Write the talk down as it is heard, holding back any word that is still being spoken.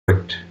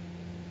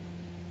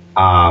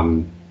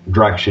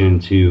direction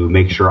to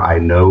make sure I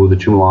know the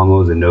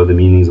Chumalongos and know the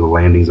meanings of the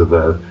landings of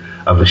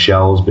the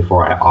shells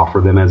before I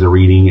offer them as a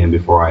reading and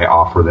before I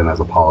offer them as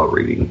a Apollo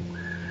reading.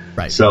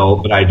 Right. So,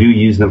 but I do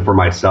use them for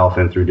myself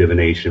and through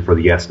divination for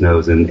the yes,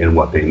 no's, and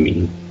what they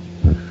mean.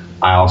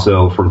 I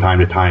also, from time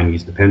to time,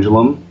 use the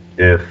pendulum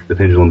if the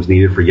pendulum is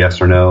needed for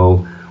yes or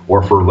no,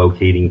 or for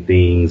locating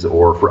things,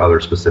 or for other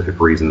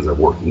specific reasons of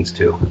workings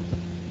too.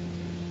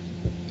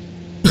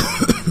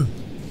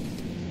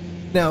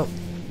 Now,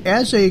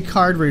 as a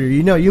card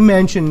reader, you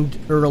mentioned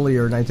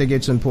earlier, and I think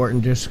it's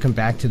important just to come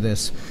back to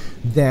this,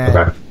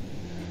 that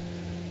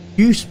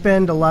you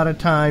spend a lot of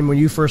time when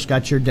you first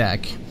got your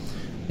deck,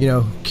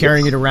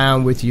 carrying it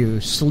around with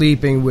you,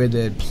 sleeping with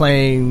it,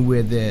 playing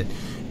with it.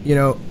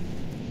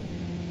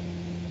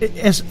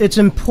 It's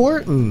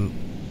important,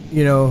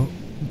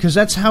 because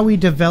that's how we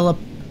develop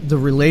the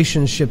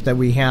relationship that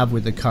we have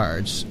with the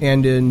cards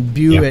and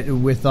imbue it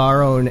with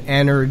our own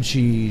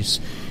energies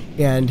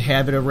and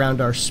have it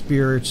around our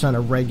spirits on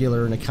a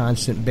regular and a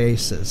constant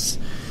basis.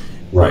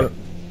 Right.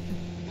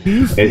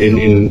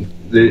 And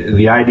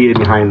the idea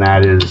behind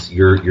that is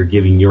you're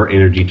giving your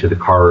energy to the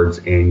cards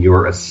and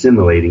you're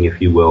assimilating,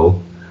 if you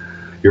will.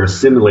 You're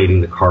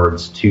assimilating the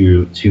cards to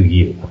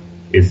you.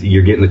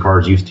 You're getting the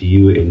cards used to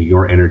you and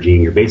your energy,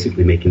 and you're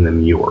basically making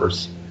them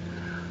yours.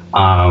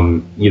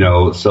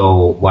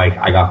 So like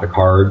I got the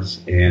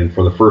cards, and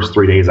for the first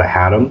 3 days I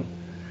had them,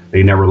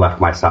 they never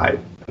left my side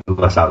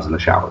unless I was in the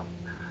shower.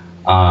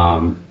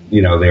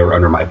 They were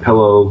under my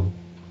pillow,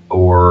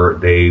 or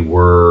they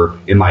were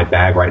in my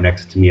bag right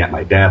next to me at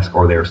my desk,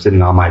 or they were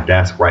sitting on my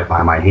desk right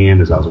by my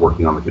hand as I was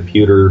working on the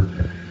computer.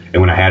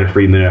 And when I had a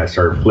free minute, I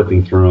started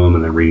flipping through them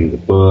and then reading the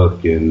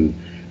book, and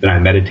then I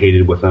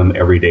meditated with them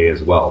every day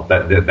as well.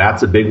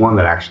 That's a big one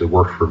that actually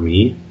worked for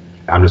me.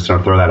 I'm just going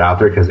to throw that out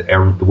there because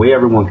the way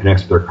everyone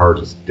connects with their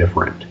cards is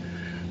different.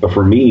 But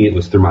for me, it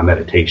was through my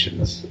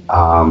meditations.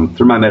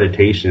 Through my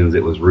meditations,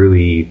 it was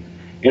really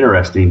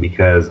interesting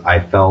because I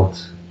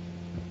felt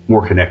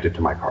more connected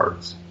to my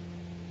cards.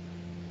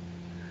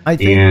 I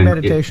think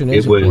meditation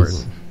is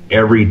important.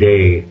 Every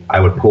day I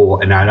would pull,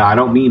 and I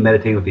don't mean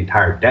meditating with the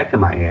entire deck in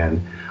my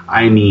hand.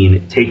 I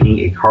mean taking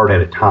a card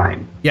at a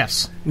time.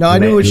 Yes. No, I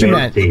knew what you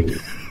meant.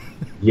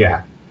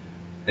 Yeah.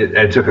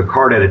 I took a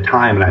card at a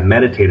time, and I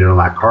meditated on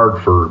that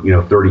card for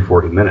 30,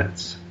 40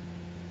 minutes.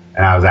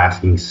 And I was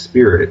asking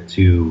Spirit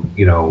to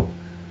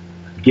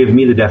give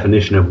me the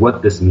definition of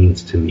what this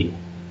means to me.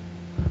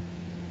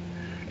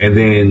 And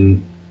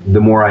then the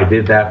more I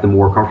did that, the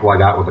more comfortable I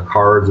got with the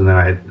cards, and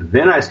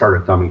then I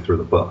started thumbing through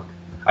the book.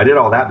 I did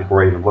all that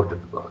before I even looked at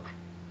the book.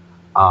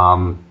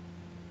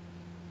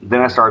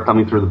 Then I started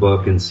thumbing through the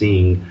book and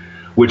seeing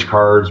which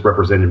cards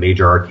represented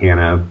major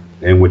arcana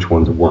and which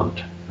ones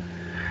weren't,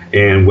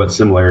 and what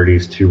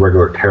similarities to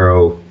regular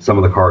tarot some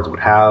of the cards would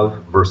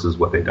have versus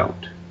what they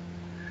don't.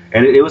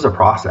 And it was a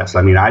process.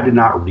 I mean, I did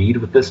not read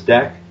with this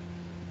deck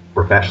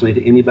professionally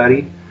to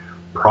anybody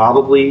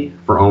probably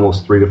for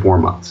almost 3 to 4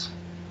 months,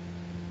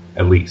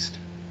 at least.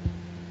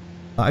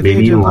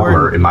 Maybe even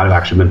longer. It might have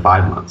actually been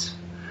 5 months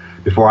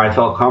before I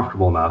felt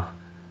comfortable enough,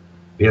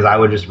 because I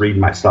would just read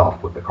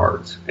myself with the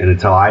cards. And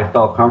until I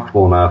felt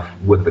comfortable enough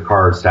with the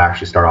cards to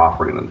actually start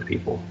offering them to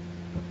people.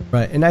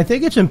 Right. And I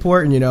think it's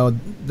important,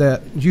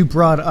 that you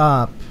brought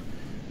up,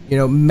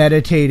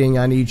 meditating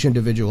on each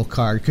individual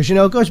card. Because,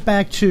 it goes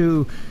back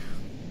to,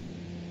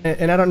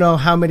 and I don't know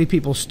how many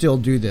people still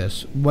do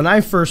this. When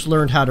I first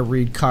learned how to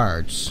read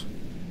cards,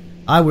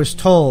 I was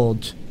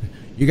told,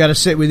 you got to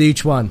sit with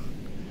each one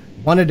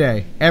a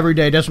day, every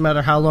day. Doesn't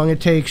matter how long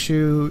it takes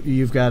you.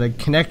 You've got to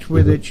connect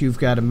with it. You've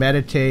got to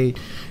meditate,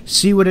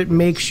 see what it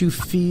makes you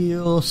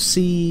feel,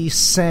 see,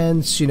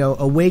 sense,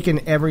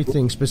 awaken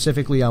everything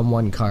specifically on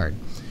one card.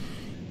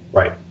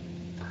 Right.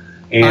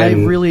 And I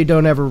really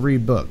don't ever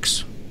read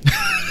books.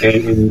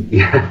 and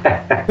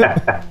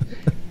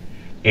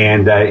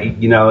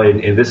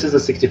this is a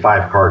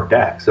 65 card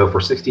deck. So for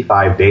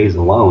 65 days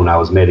alone, I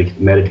was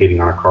meditating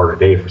on a card a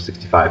day for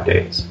 65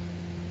 days.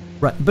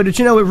 Right, but it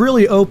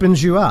really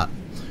opens you up.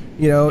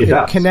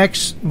 It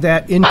connects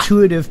that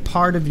intuitive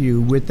part of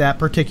you with that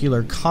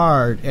particular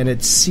card, and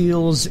it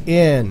seals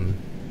in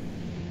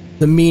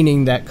the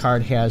meaning that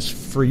card has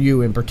for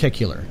you in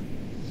particular.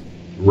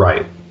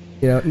 Right.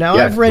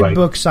 I've read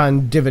books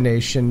on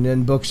divination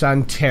and books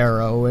on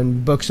tarot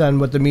and books on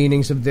what the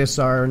meanings of this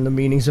are and the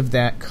meanings of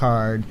that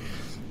card.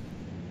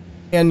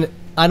 And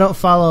I don't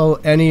follow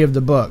any of the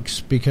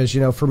books because,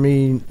 for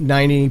me,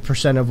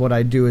 90% of what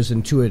I do is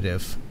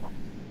intuitive.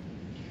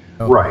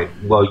 Right.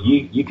 Well,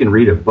 you can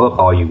read a book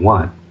all you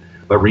want,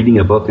 but reading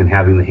a book and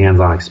having the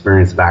hands-on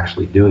experience of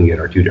actually doing it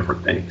are two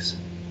different things.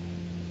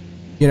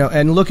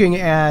 And looking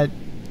at,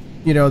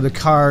 the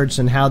cards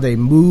and how they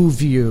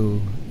move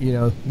you,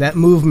 that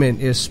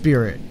movement is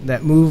spirit.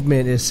 That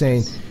movement is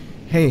saying,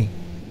 hey,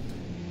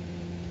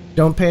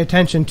 don't pay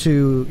attention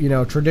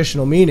to,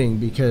 traditional meaning,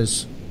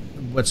 because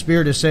what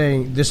spirit is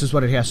saying, this is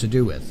what it has to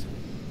do with.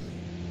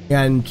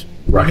 And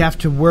we have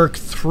to work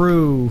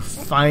through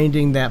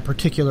finding that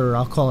particular,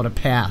 I'll call it a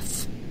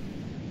path,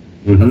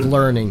 of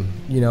learning,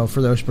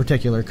 for those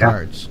particular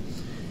cards.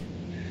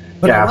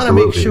 But yeah, I want to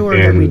make sure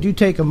that we do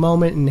take a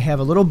moment and have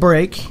a little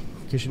break,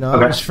 because, I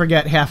always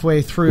forget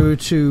halfway through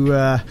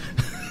to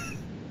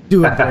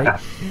do a break.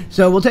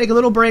 So we'll take a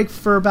little break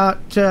for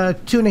about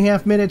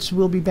 2.5 minutes.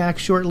 We'll be back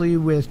shortly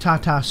with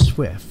Tata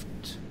Swift.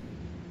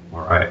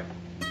 All right.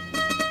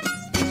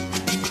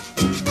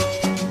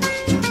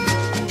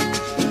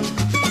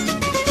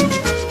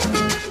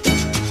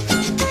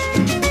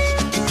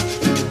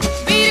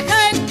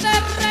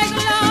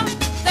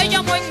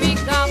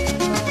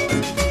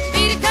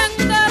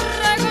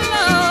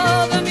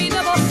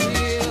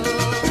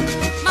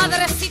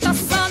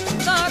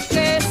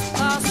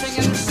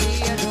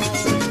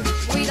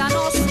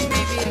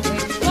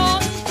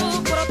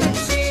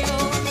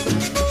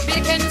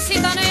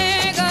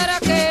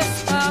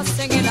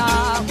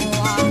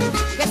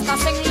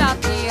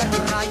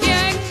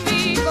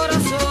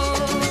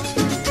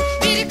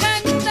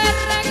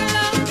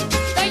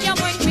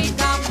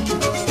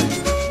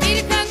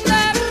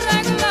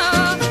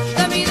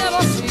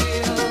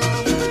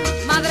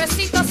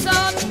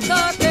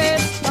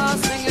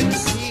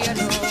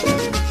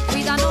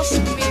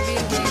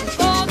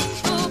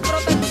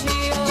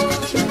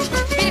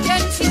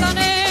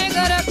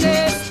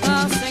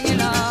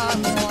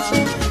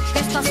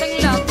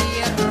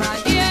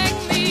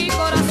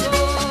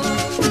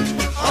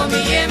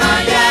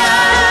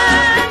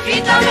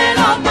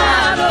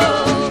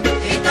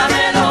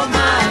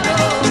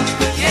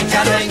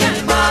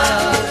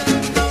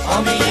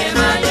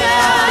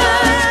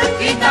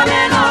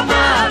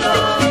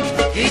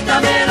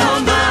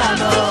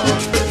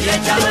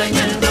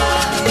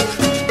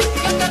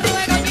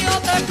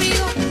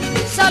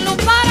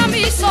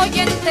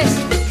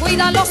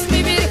 Cuídalos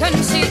mi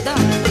virgencita,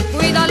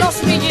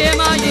 cuídalos mi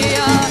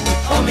Yemayá,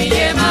 oh mi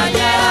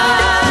Yemayá,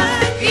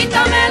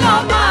 quítame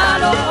lo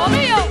malo, oh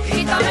mío,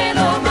 quítame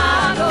lo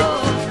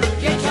malo,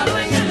 y échalo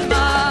en el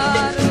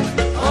mar,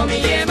 oh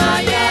mi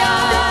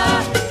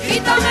Yemayá,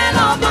 quítame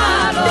lo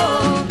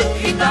malo,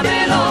 y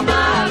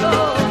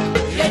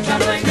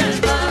échalo en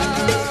el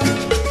mar,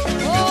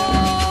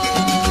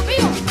 oh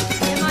mío,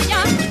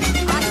 Yemayá,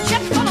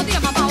 ayer todos los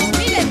días mamá, oh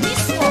mi de mi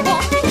suojo.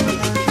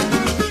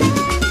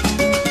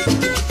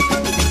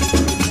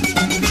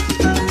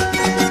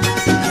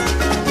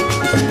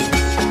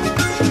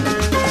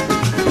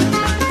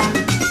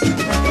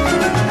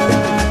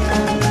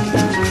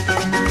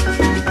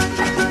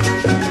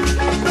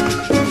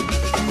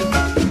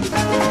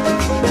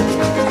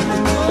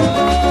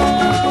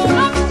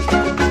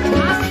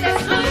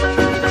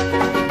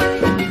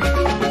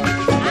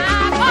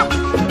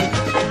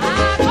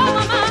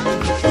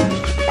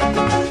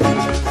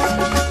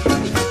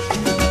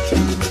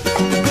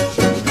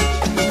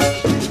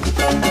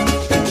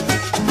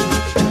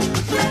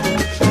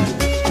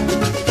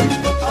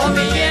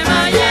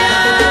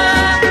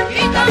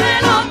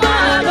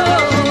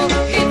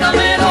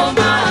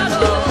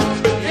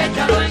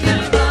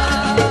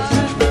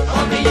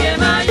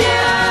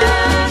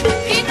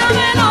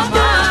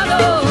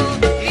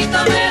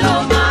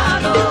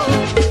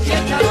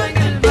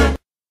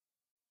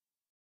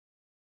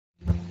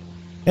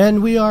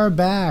 And we are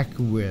back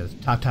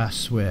with Tata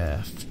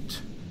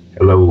Swift.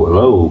 Hello,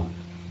 hello.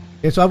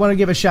 Okay, so I want to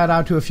give a shout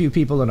out to a few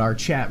people in our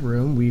chat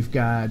room. We've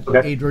got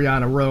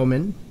Adriana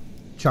Roman,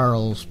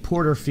 Charles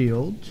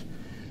Porterfield,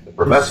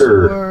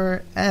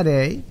 Professor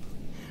Ade,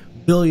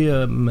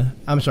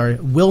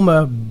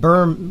 Wilma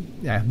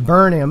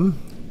Burnham.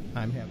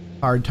 I'm having a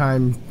hard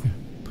time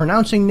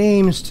pronouncing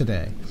names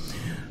today.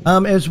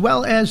 As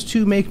well as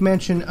to make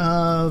mention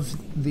of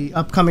the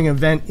upcoming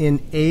event in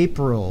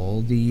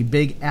April, the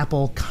Big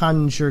Apple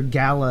Conjure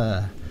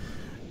Gala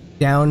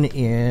down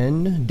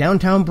in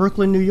downtown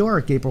Brooklyn, New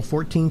York, April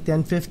 14th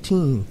and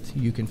 15th.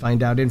 You can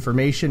find out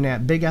information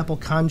at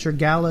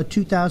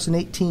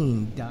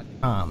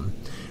bigappleconjuregala2018.com.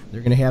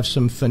 They're going to have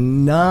some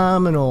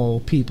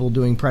phenomenal people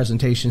doing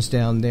presentations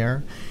down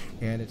there,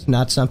 and it's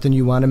not something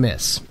you want to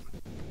miss.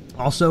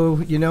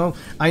 Also,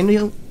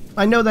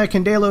 I know that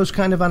Candelo's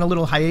kind of on a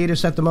little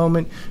hiatus at the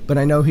moment, but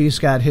I know he's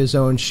got his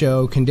own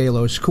show,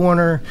 Candelo's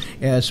Corner,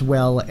 as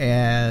well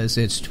as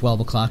it's 12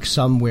 o'clock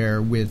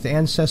somewhere with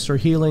Ancestor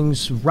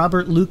Healing's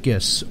Robert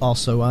Lucas,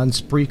 also on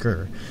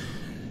Spreaker.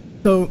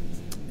 So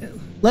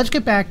let's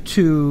get back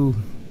to,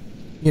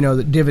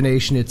 the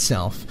divination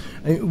itself.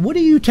 What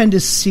do you tend to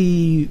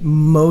see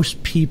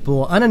most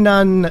people on a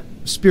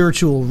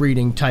non-spiritual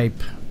reading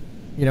type,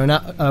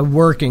 not a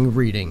working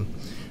reading?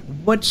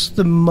 What's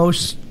the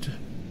most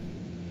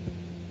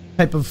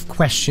type of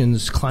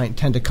questions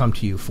clients tend to come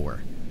to you for?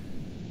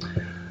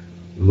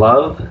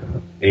 Love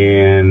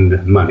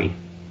and money.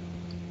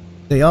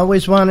 They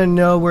always want to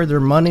know where their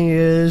money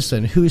is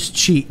and who's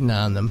cheating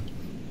on them.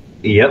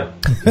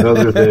 Yep. Those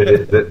are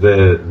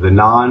the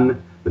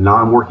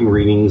non-working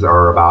readings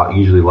are about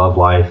usually love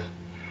life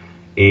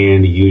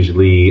and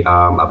usually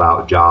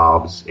about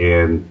jobs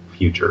and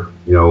future.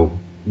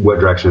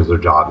 What direction is their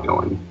job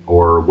going,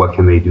 or what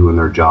can they do in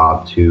their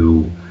job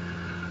to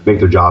make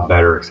their job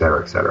better, et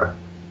cetera, et cetera.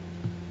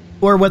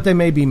 or what they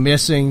may be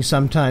missing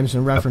sometimes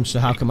in reference to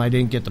how come I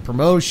didn't get the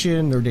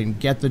promotion or didn't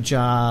get the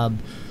job.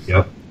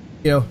 Yep.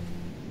 You know,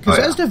 because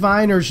as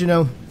diviners, you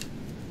know,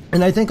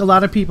 and I think a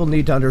lot of people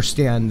need to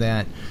understand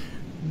that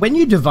when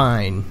you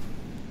divine,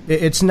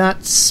 it's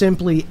not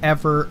simply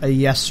ever a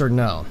yes or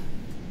no.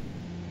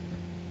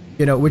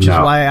 You know, which is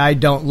why I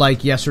don't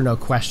like yes or no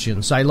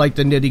questions. I like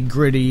the nitty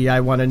gritty. I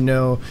want to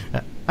know.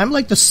 I'm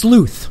like the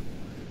sleuth.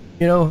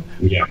 You know,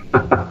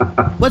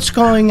 what's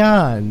going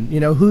on? You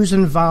know, who's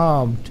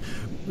involved?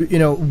 You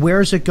know,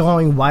 where's it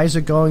going? Why is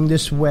it going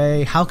this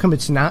way? How come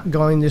it's not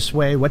going this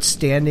way? What's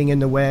standing in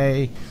the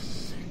way?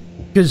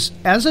 Because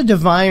as a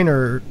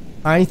diviner,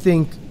 I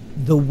think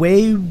the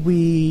way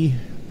we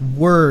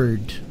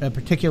word a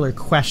particular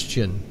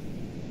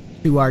question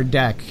to our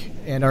deck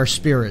and our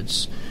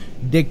spirits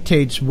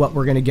dictates what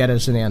we're going to get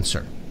as an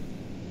answer.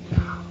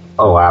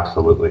 Oh,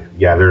 absolutely.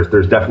 Yeah,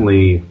 there's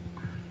definitely,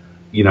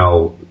 you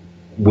know,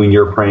 when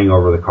you're praying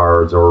over the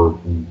cards or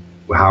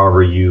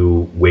however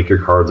you wake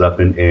your cards up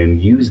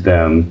and use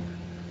them,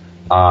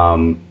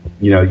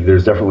 you know,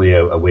 there's definitely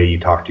a way you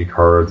talk to your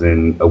cards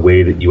and a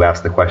way that you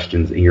ask the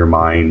questions in your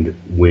mind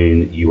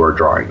when you are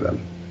drawing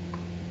them.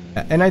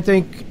 And I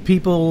think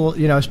people,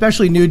 you know,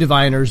 especially new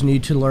diviners,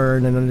 need to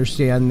learn and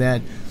understand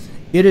that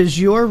it is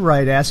your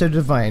right as a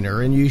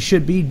diviner, and you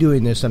should be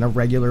doing this on a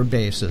regular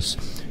basis,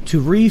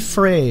 to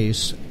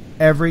rephrase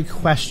every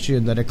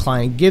question that a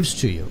client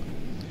gives to you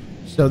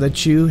so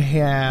that you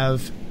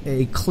have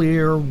a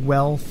clear,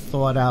 well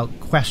thought out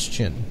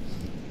question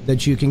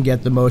that you can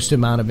get the most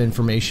amount of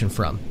information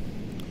from.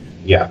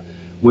 Yeah.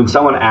 When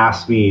someone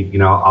asks me, you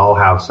know, I'll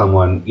have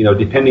someone, you know,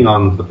 depending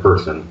on the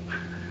person,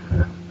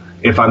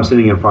 if I'm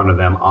sitting in front of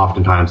them,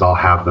 oftentimes I'll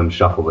have them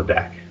shuffle the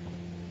deck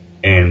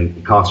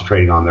and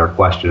concentrating on their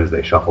question as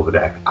they shuffle the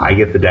deck. I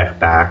get the deck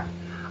back,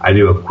 I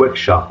do a quick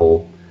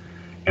shuffle,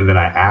 and then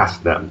I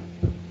ask them.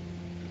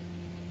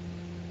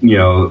 You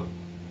know,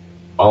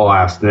 I'll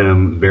ask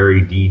them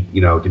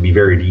to be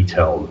very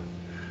detailed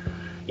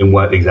in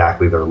what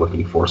exactly they're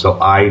looking for, so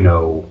I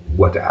know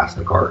what to ask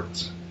the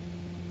cards.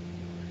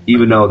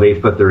 Even though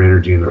they've put their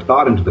energy and their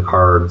thought into the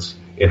cards,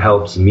 it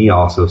helps me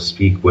also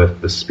speak with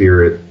the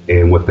spirit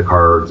and with the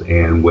cards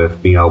and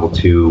with being able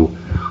to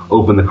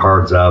open the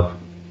cards up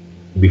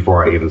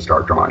before I even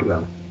start drawing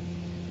them.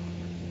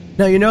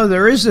 Now, you know,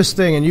 there is this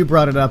thing, and you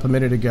brought it up a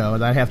minute ago,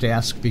 and I have to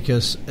ask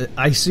because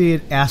I see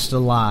it asked a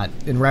lot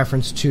in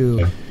reference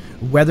to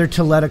whether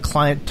to let a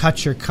client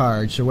touch your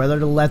cards or whether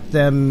to let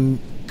them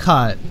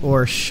cut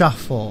or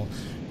shuffle,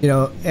 you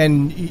know,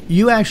 and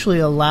you actually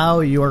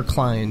allow your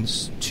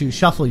clients to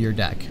shuffle your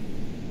deck.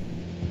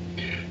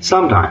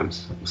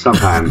 Sometimes.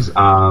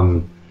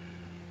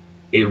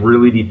 It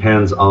really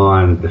depends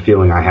on the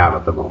feeling I have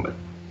at the moment.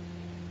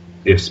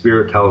 If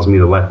spirit tells me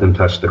to let them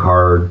touch the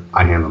card,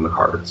 I hand them the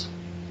cards.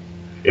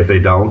 If they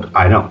don't,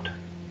 I don't.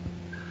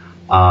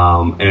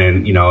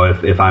 And, you know,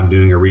 if I'm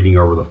doing a reading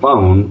over the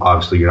phone,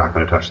 obviously you're not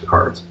going to touch the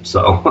cards.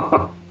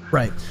 So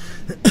right.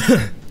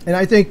 And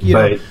I think, you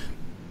know,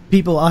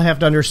 people all have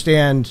to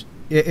understand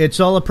it's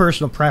all a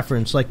personal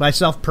preference. Like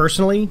myself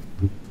personally,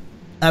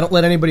 I don't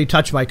let anybody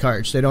touch my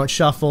cards. They don't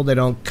shuffle. They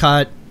don't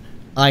cut.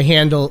 I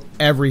handle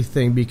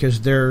everything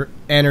because their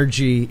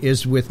energy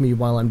is with me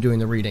while I'm doing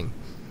the reading.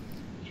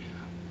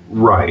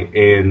 Right.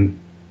 And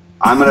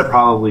I'm going to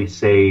probably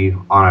say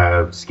on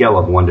a scale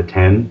of 1 to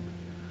 10,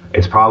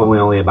 it's probably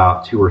only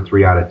about 2 or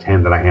 3 out of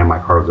 10 that I hand my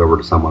cards over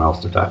to someone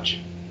else to touch.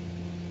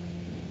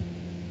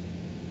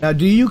 Now,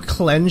 do you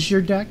cleanse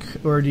your deck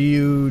or do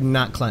you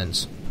not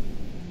cleanse?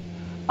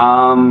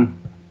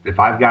 If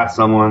I've got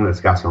someone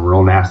that's got some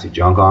real nasty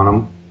junk on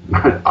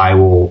them, I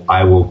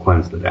will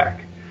cleanse the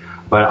deck.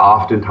 But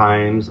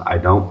oftentimes I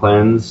don't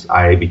cleanse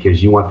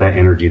because you want that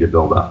energy to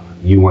build up.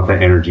 You want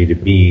that energy to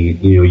be,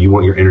 you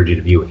want your energy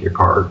to be with your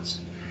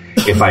cards.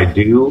 If I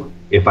do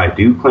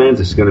cleanse,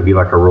 it's going to be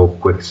like a real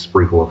quick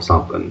sprinkle of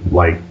something,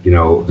 like,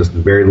 just a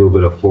very little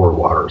bit of floor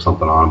water or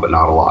something on, but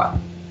not a lot.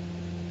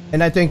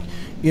 And I think,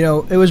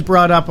 it was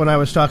brought up when I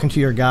was talking to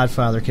your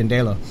godfather,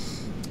 Candelo,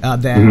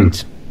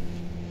 that,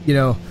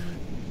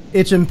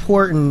 it's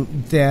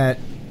important that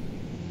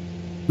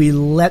we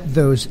let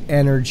those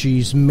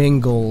energies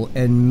mingle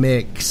and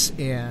mix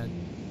and,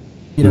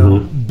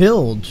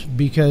 build,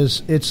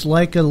 because it's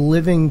like a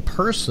living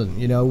person.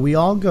 We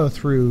all go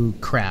through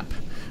crap.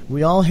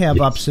 We all have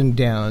ups and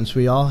downs.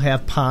 We all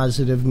have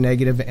positive,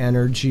 negative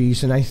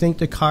energies. And I think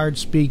the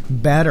cards speak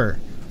better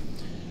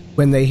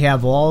when they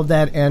have all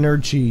that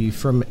energy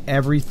from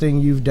everything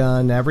you've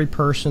done, every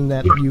person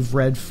that you've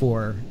read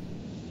for.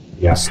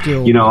 Yeah.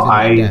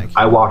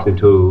 I walked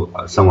into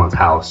someone's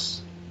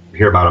house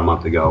here about a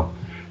month ago.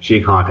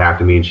 She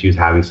contacted me and she was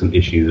having some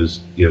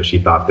issues. She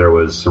thought there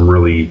was some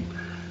really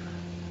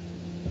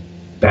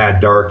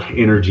bad, dark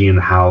energy in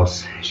the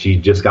house. She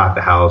just got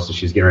the house and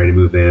she's getting ready to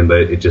move in,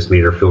 but it just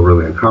made her feel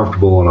really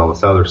uncomfortable and all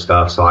this other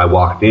stuff. So I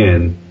walked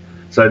in.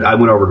 So I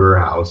went over to her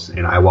house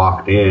and I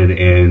walked in,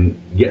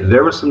 and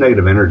there was some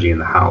negative energy in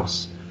the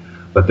house,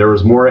 but there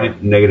was more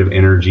negative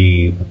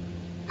energy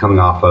coming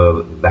off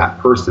of that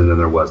person than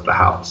there was the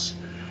house.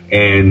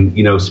 And,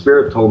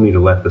 Spirit told me to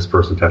let this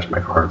person touch my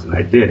cards, and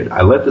I did.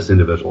 I let this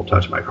individual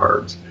touch my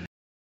cards.